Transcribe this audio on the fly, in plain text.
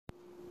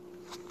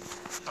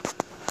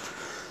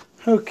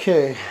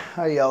Okay,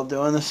 how y'all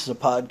doing? This is a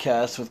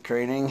podcast with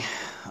Craning.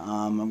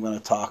 I'm going to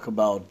talk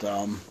about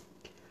the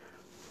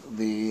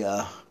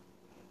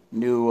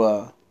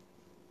new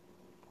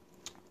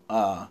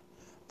the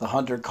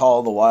Hunter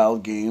Call the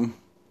Wild game.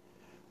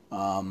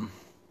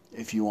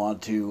 If you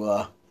want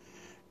to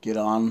get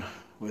on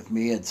with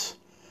me, it's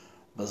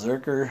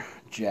Berserker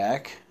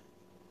Jack.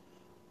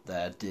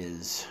 That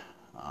is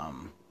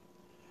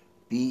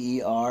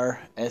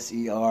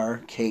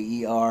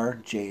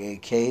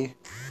BerserkerJak.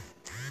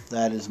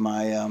 That is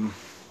my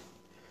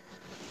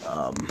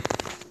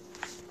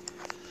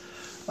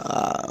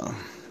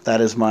that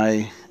is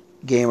my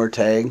gamer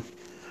tag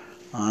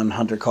on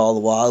Hunter Call the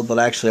Wild. But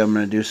actually, I'm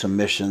going to do some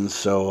missions.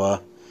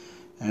 So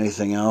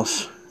anything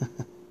else?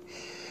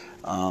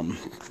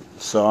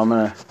 So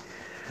I'm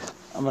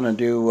gonna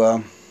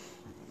do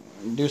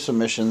some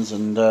missions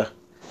and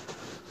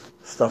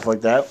stuff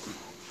like that.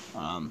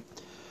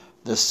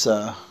 This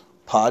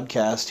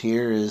podcast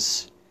here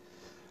is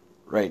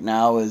right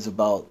now is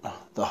about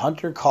the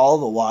Hunter Call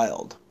the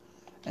Wild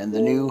and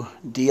the new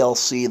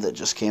DLC that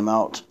just came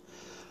out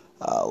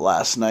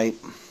last night.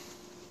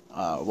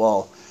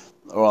 Well,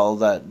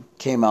 that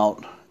came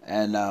out,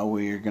 and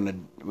we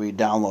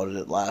downloaded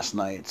it last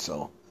night.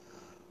 So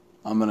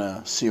I'm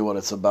gonna see what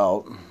it's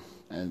about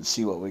and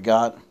see what we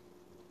got.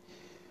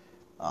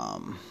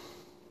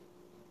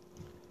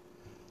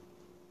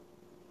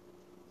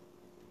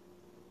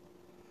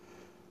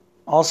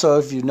 Also,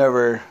 if you've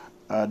never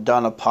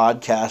done a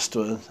podcast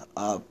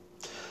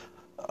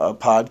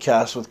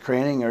with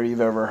Craning, or you've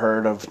ever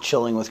heard of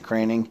Chilling with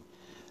Craning,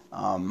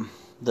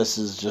 this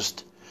is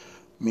just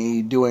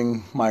me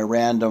doing my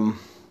random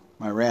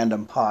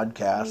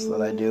podcast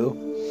that I do.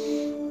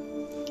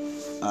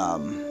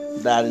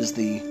 That is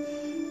the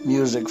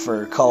music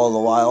for Call of the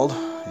Wild.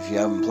 If you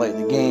haven't played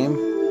the game,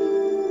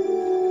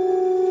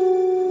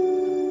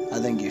 I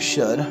think you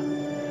should.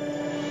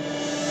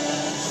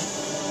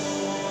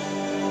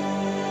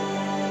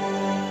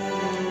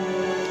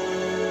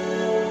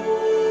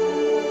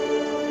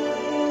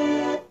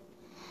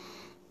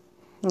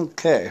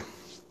 Okay.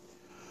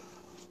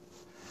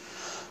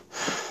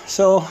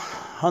 So,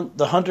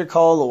 the Hunter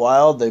Call of the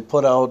Wild, they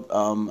put out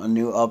a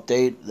new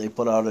update. They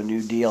put out a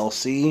new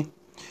DLC.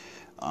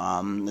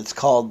 It's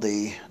called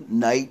the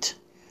Night,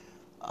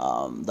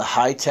 the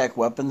High-Tech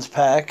Weapons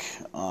Pack,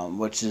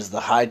 which is the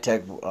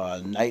high-tech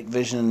night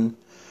vision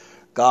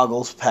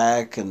goggles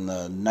pack and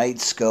the night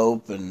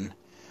scope, and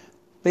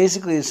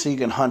basically so you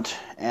can hunt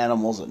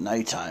animals at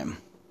nighttime.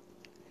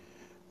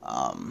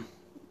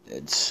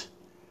 It's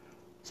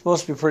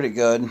supposed to be pretty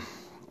good.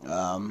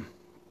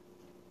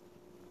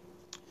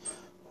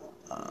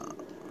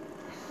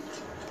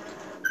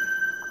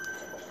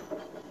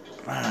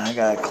 I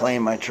gotta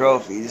claim my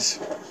trophies.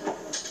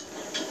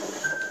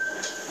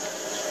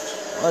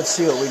 Let's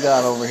see what we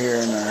got over here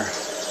in there.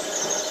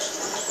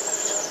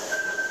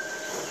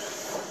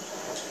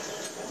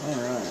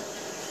 Alright.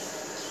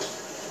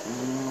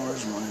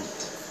 Where's mine?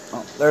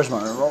 Oh, there's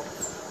my rope.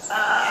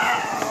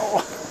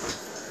 Ow!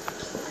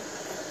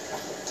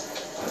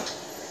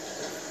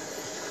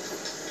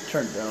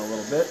 Turn it down a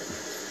little bit.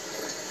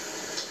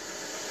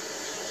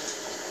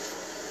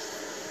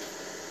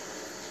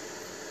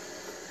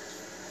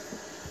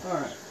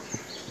 Alright.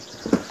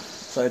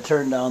 So I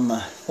turned down the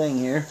thing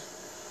here.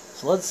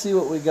 So let's see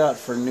what we got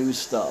for new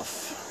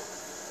stuff.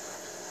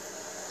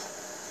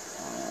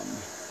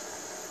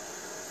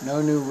 No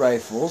new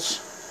rifles.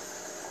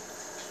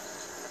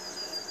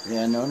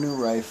 Yeah, no new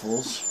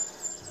rifles.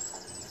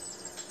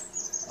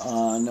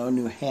 No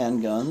new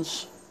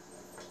handguns.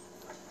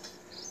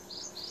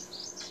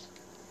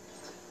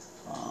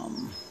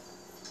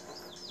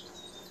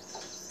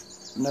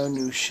 No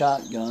new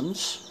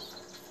shotguns.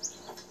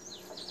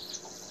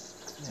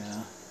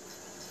 Yeah.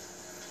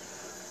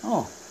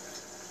 Oh.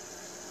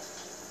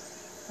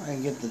 I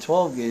can get the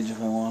 12 gauge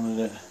if I wanted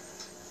it.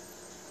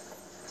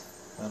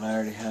 But I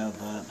already have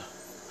that.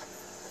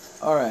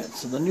 Alright,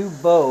 so the new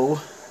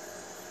bow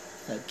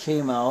that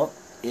came out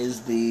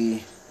is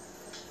the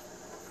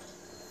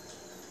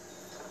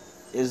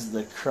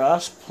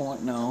cross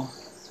point. No.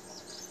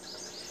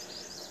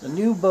 The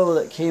new bow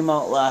that came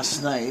out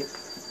last night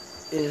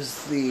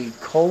is the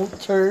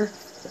Coulter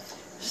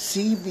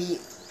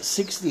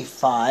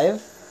CB65.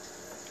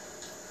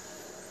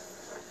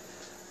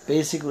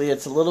 Basically,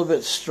 it's a little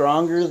bit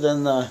stronger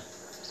than the.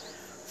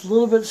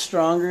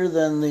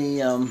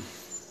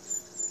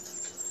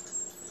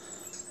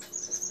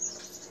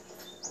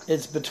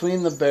 It's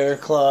between the Bear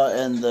Claw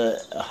and the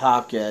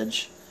Hawk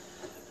Edge.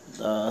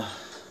 The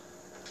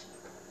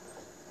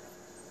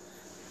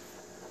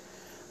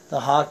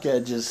Hawk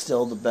Edge is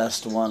still the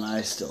best one,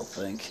 I still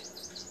think.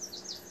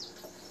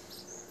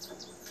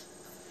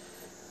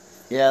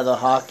 Yeah, the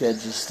Hawk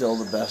Edge is still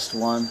the best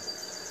one.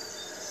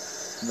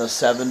 The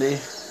 70,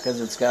 because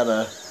it's got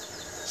a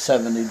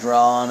 70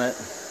 draw on it.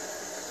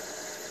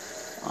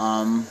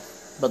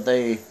 But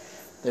they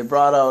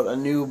brought out a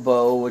new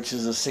bow, which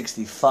is a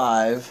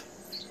 65.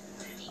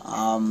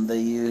 They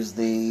use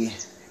the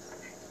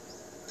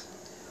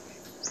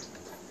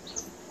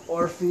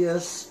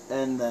Orpheus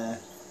and the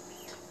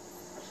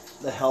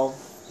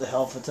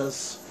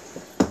Helvetus.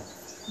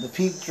 The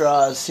peak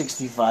draw is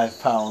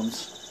 65 pounds.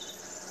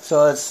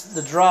 So it's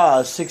the draw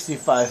is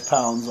 65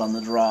 pounds on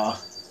the draw.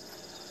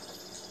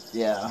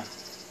 Yeah,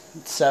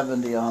 it's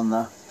 70 on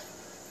the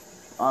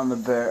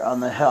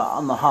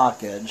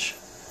hawk edge.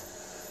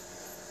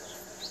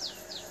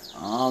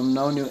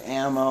 No new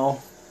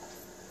ammo.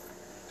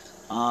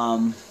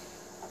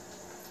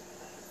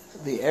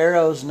 The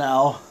arrows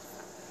now,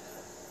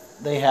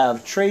 they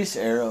have trace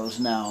arrows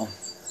now.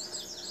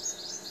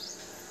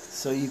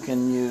 So you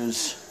can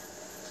use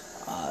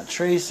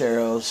trace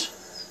arrows.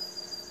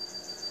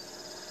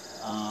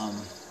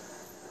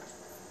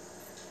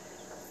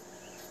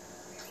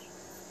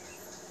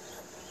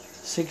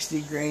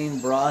 60 grain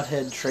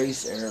broadhead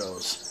trace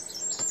arrows.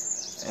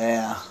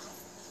 Yeah.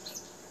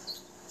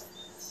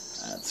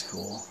 That's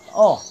cool.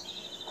 Oh,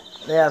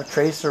 they have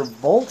tracer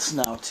bolts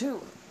now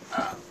too.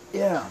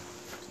 Yeah.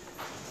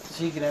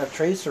 So you can have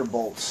tracer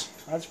bolts.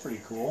 That's pretty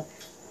cool.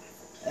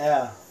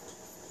 Yeah.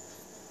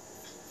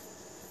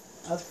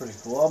 That's pretty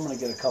cool. I'm going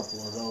to get a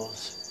couple of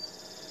those.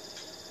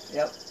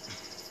 Yep.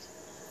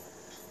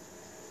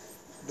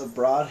 The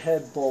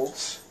broadhead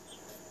bolts.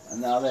 And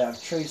now they have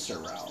tracer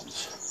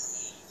rounds.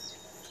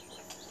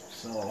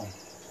 So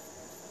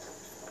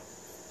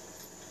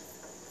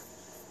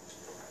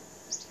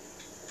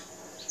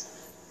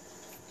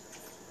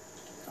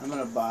I'm going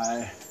to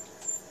buy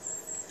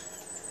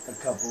a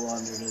couple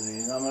hundred of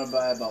these. I'm going to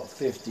buy about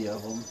 50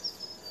 of them.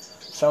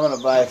 So I'm going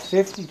to buy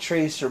 50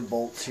 tracer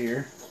bolts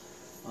here.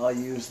 I'll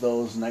use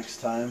those next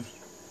time.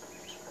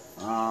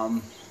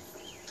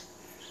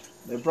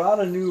 They brought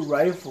a new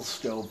rifle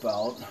scope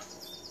out.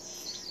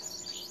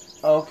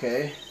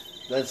 Okay,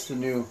 that's the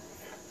new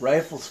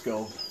rifle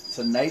scope. It's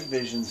a night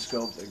vision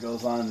scope that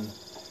goes on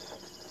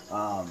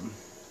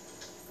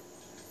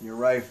your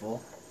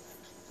rifle.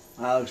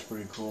 That looks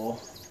pretty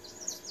cool.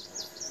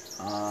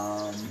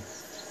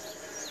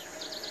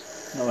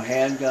 No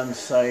handgun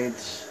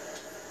sights.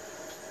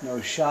 No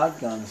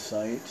shotgun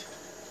sight.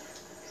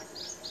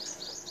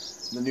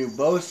 The new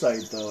bow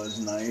sight though is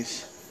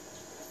nice.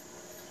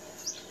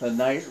 The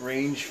night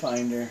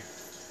rangefinder.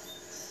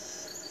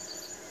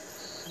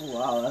 Oh,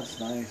 wow, that's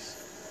nice.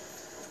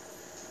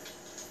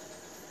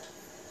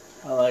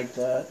 I like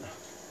that.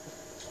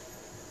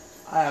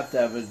 I have to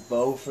have a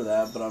bow for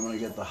that, but I'm going to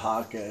get the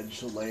hawk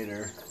edge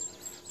later.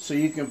 So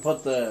you can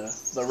put the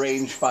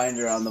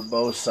rangefinder on the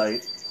bow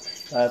sight.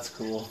 That's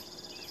cool.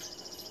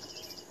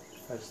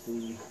 Press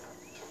the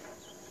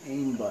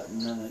aim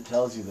button and it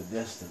tells you the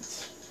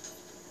distance.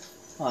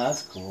 Oh,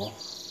 that's cool.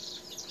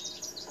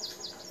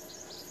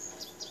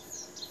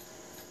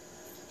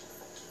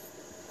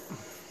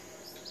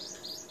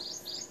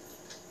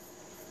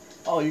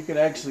 Oh, you could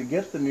actually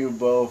get the new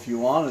bow if you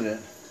wanted it.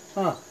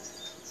 Huh.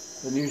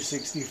 The new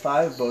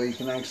 65 bow, you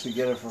can actually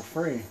get it for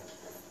free.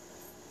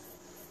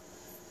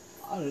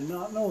 I did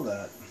not know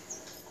that.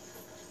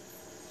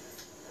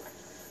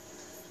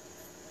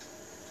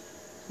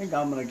 I think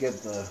I'm going to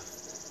get the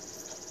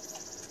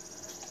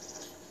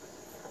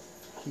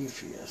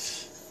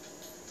Cepheus.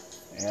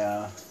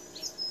 Yeah.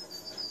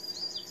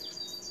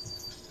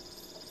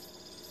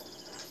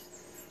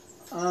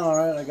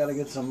 Alright, I got to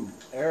get some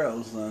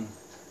arrows then.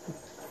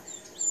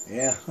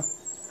 Yeah.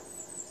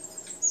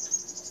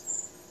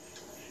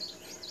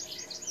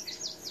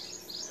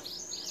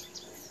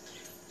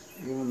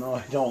 Even though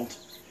I don't.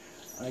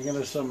 I'm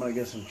going to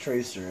get some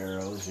tracer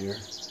arrows here.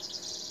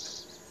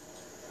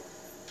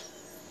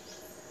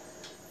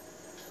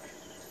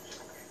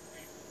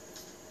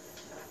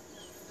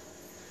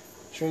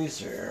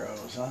 Tracer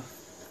arrows, huh?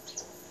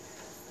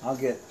 I'll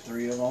get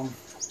 3 of them.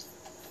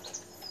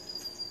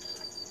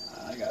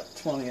 I got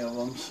 20 of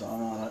them, so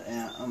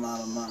I'm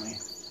out of money.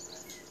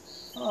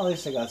 Well, at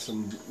least I got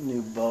some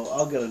new bow.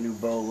 I'll get a new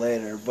bow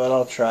later, but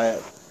I'll try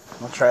it.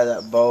 I'll try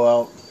that bow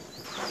out.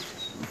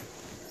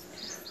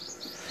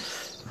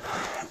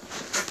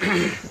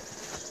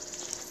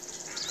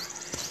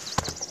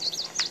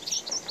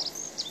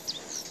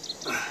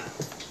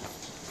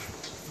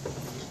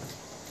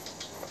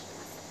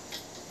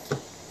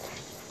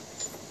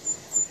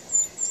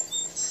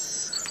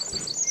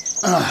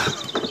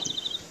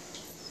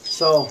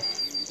 So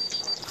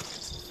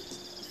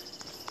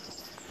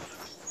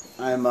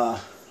I'm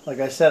like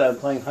I said, I'm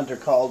playing Hunter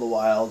Call of the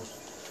Wild,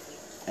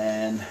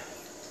 and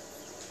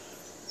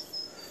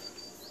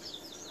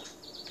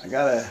I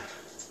gotta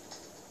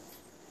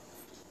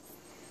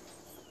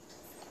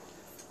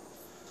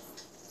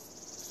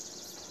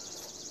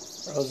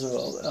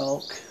Roosevelt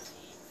elk.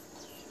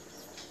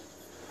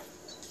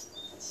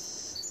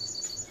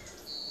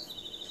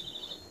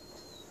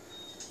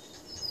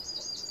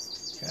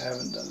 Okay, I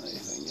haven't done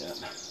anything yet.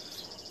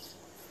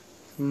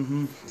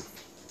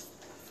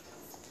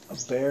 A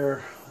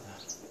bear.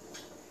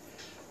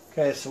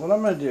 Okay, so what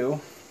I'm going to do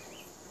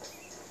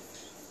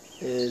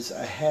is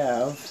I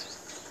have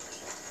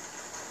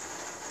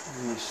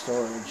in my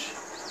storage.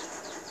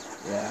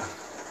 Yeah.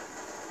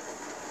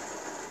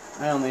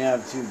 I only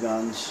have 2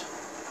 guns.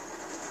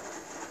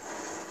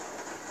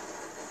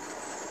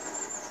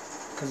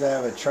 because I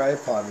have a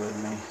tripod with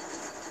me.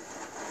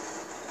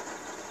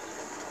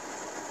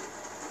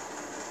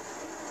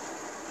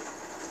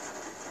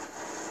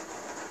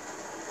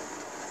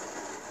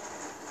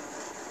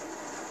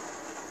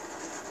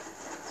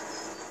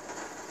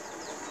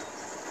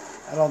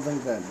 I don't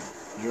think that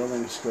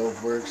drilling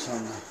scope works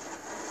on the...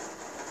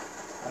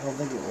 I don't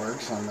think it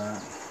works on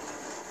that.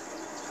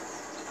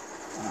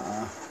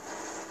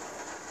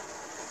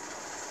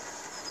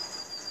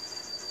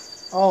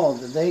 Oh,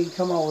 did they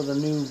come out with the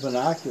new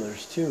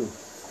binoculars too?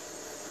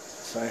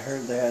 So I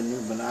heard they had new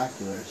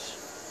binoculars.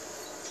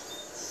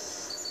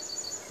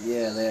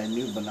 Yeah, they had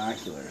new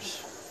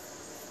binoculars.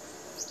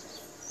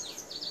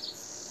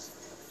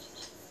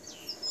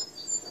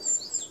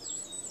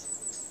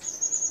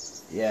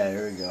 Yeah,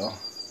 here we go.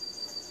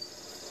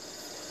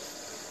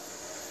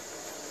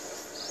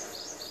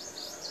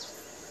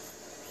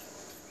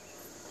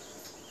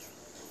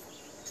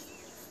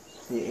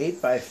 The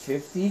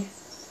 8x50?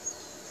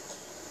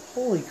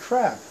 Holy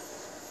crap.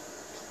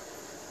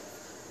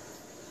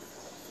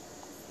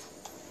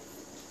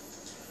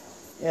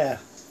 Yeah,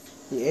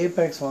 the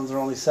Apex ones are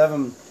only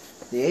 7.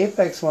 The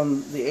Apex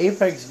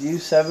View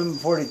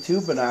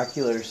 742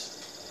 binoculars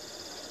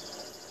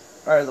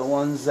are the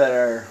ones that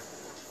are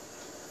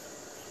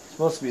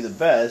supposed to be the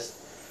best.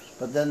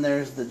 But then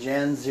there's the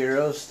Gen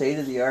Zero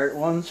state-of-the-art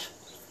ones.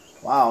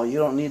 Wow, you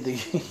don't need to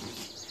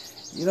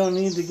you don't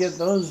need to get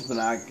those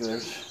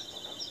binoculars.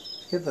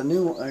 Get the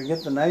new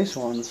get the nice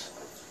ones.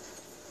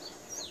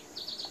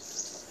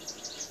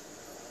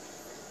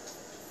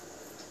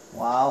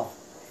 Wow.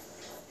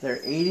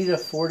 They're 80 to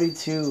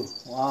 42.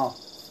 Wow.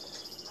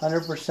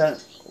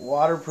 100%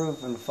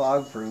 waterproof and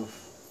fog-proof.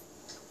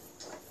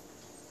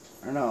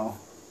 Or no.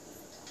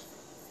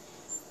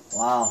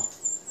 Wow.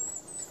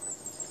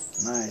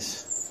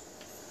 Nice.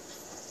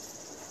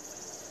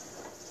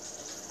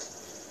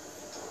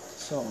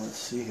 So let's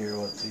see here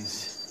what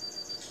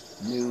these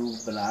new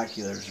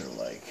binoculars are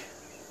like.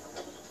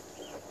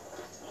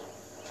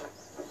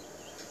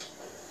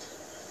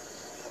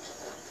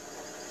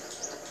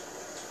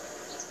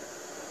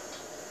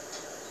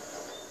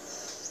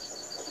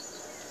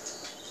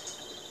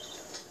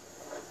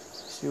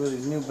 See what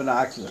these new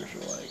binoculars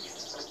are like.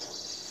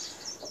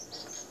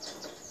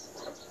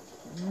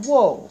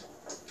 Whoa!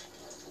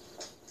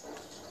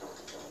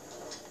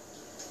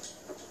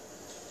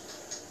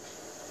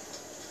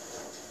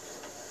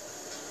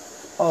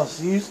 Oh,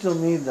 so you still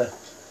need the...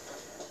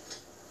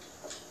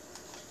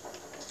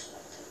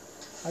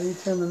 How do you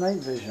turn the night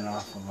vision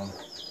off of them?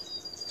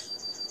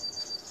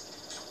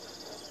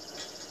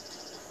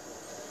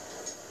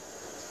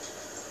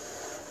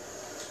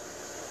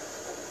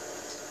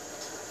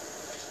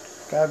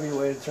 Gotta be a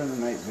way to turn the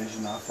night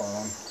vision off on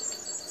them.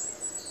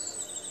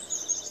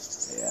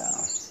 Yeah.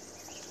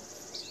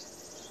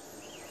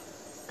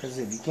 Because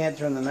if you can't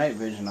turn the night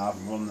vision off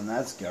of them, then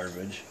that's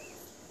garbage.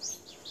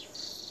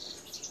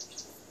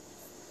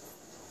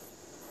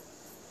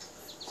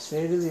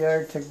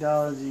 State-of-the-art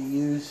technology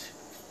used.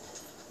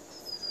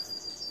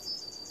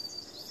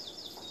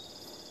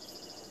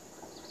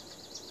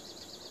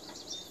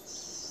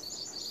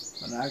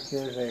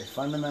 Binoculars are a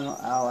fundamental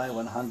ally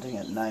when hunting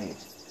at night.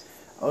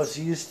 Oh,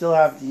 so you still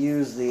have to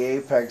use the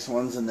Apex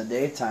ones in the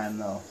daytime,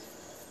 though.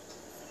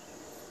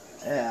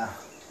 Yeah.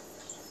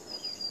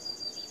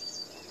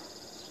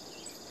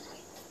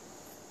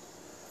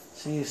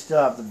 So you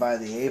still have to buy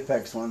the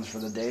Apex ones for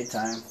the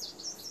daytime.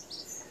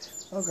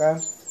 Okay.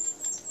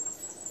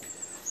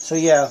 So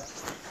yeah,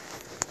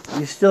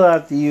 you still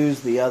have to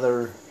use the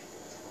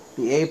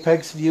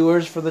Apex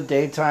viewers for the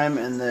daytime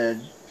and the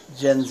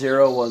Gen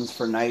Zero ones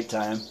for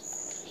nighttime.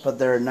 But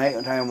their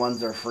nighttime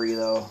ones are free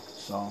though,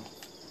 so.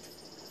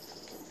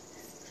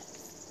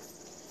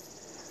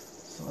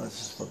 So let's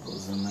just put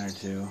those in there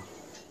too.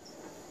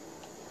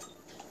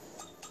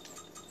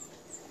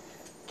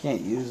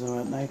 Can't use them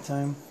at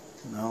nighttime?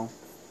 No.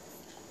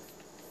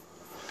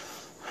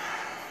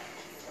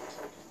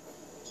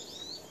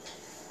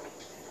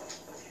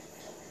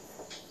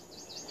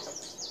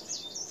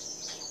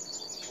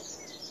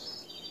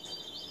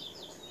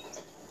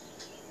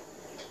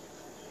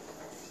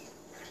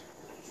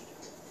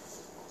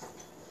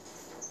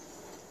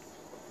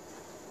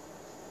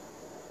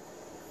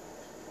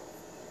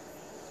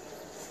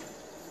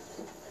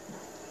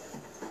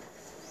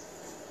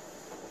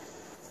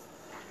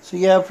 So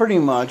yeah, pretty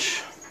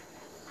much.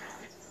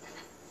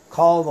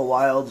 Call of the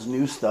Wild's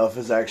new stuff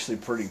is actually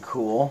pretty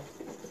cool.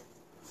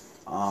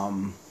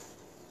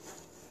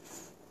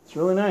 It's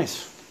really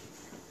nice.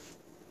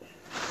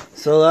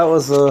 So that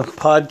was a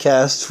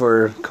podcast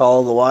for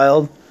Call of the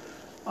Wild.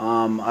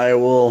 I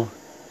will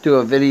do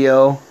a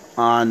video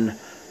on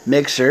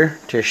Mixer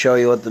to show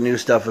you what the new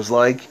stuff is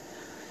like.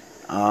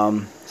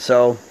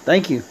 So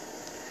thank you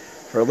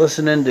for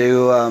listening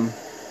to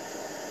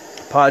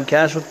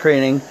Podcast with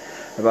Craning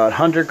about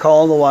Hunter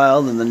Call of the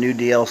Wild and the new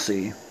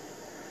DLC.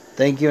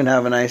 Thank you and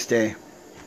have a nice day.